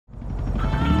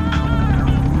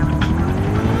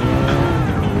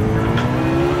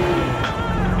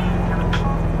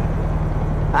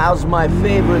How's my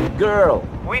favorite girl?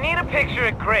 We need a picture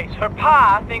of Grace. Her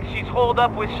pa thinks she's holed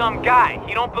up with some guy.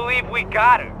 He don't believe we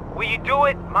got her. Will you do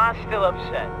it? Ma's still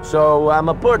upset. So I'm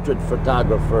a portrait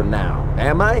photographer now,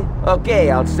 am I?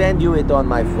 Okay, I'll send you it on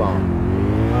my phone.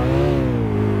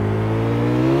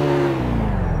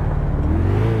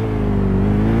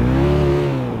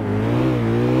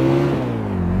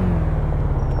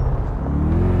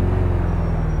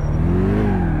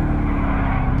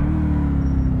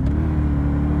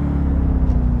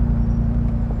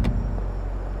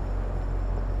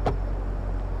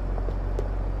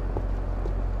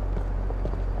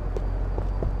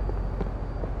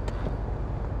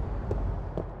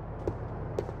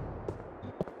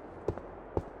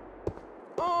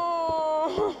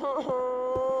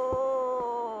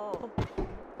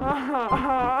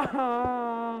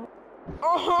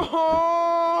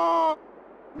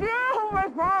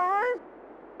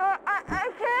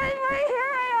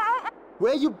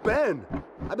 Where you been?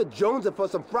 I've been jonesing for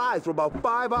some fries for about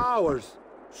 5 hours.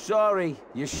 Sorry,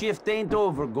 your shift ain't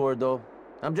over, Gordo.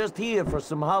 I'm just here for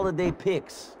some holiday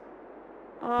pics.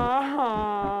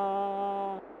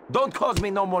 Don't cause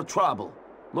me no more trouble.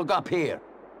 Look up here.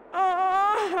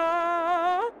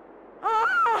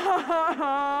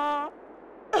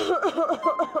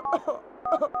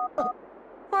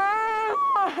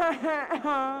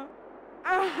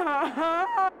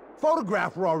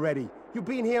 Photograph her already. You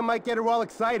being here might get her all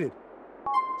excited.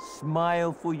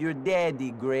 Smile for your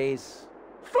daddy, Grace.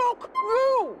 Fuck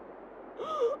you!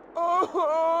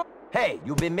 Hey,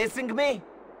 you been missing me?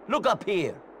 Look up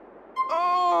here. Where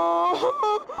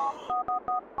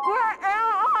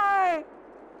am I?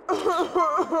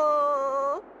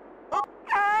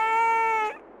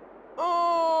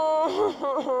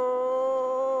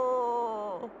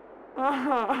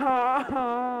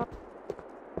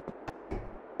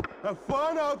 Have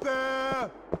fun out there!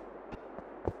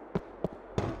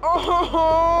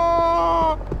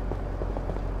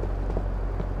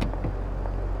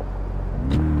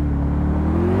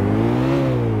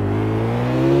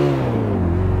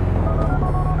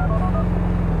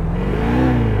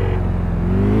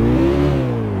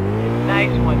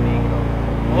 Nice one,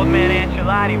 Niko. Old man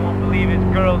Ancelotti won't believe his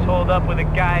girl's holed up with a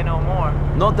guy no more.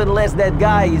 Not unless that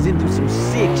guy is into some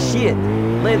sick shit.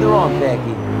 Later on,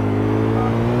 Becky.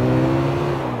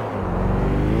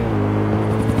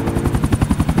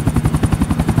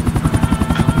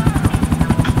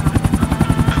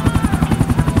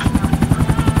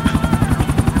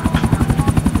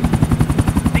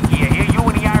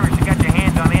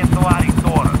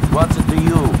 What's it to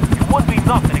you? It would be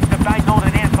nothing, except I know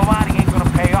that Ancelotti ain't gonna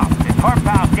pay up. It's her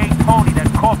pal, Gay Tony,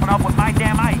 that's coughing up with my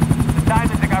damn ice. The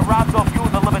diamonds that got robbed off you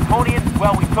and the Livertonians,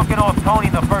 well, we took it off Tony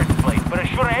in the first place, but it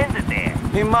should've ended there.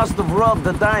 He must have robbed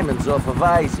the diamonds off of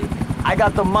Isaac. I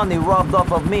got the money robbed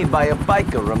off of me by a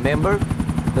biker, remember?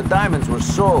 The diamonds were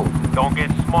sold. Don't get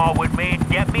small with me.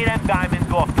 Get me them diamonds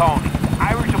off Tony.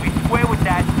 Irish will be square with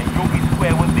that, and you'll be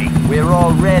square with me. We're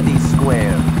already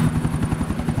square.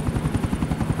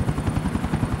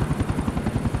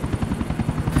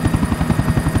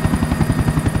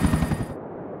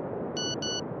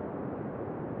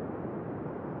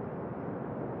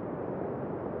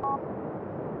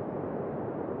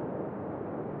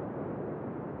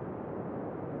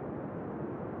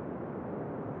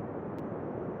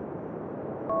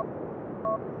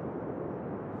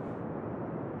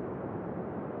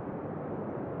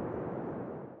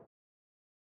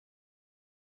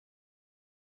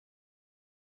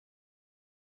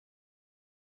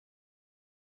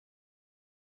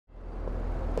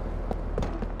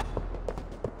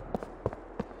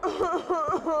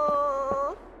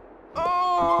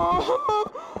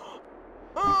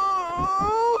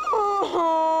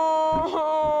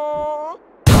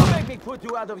 Don't make me put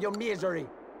you out of your misery.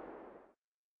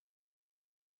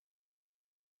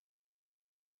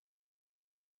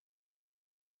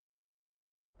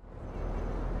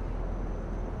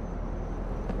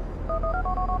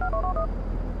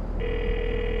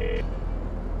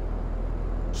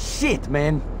 Shit,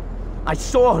 man. I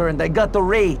saw her and I got the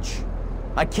rage.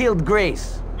 I killed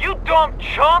Grace. You dumb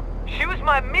chump! She was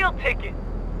my meal ticket.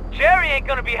 Jerry ain't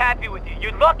gonna be happy with you.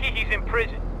 You're lucky he's in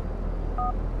prison.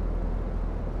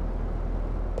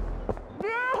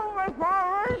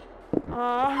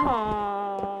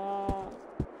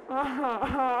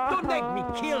 Don't make me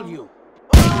kill you.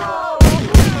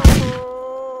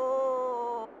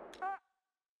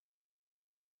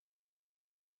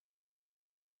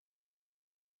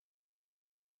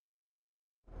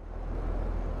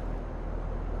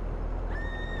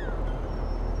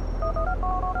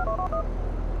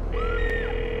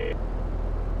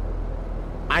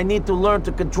 I need to learn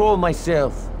to control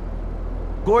myself.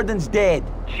 Gordon's dead.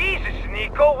 Jesus,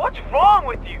 Niko, what's wrong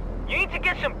with you? You need to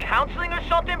get some counseling or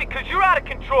something because you're out of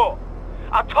control.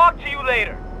 I'll talk to you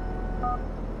later.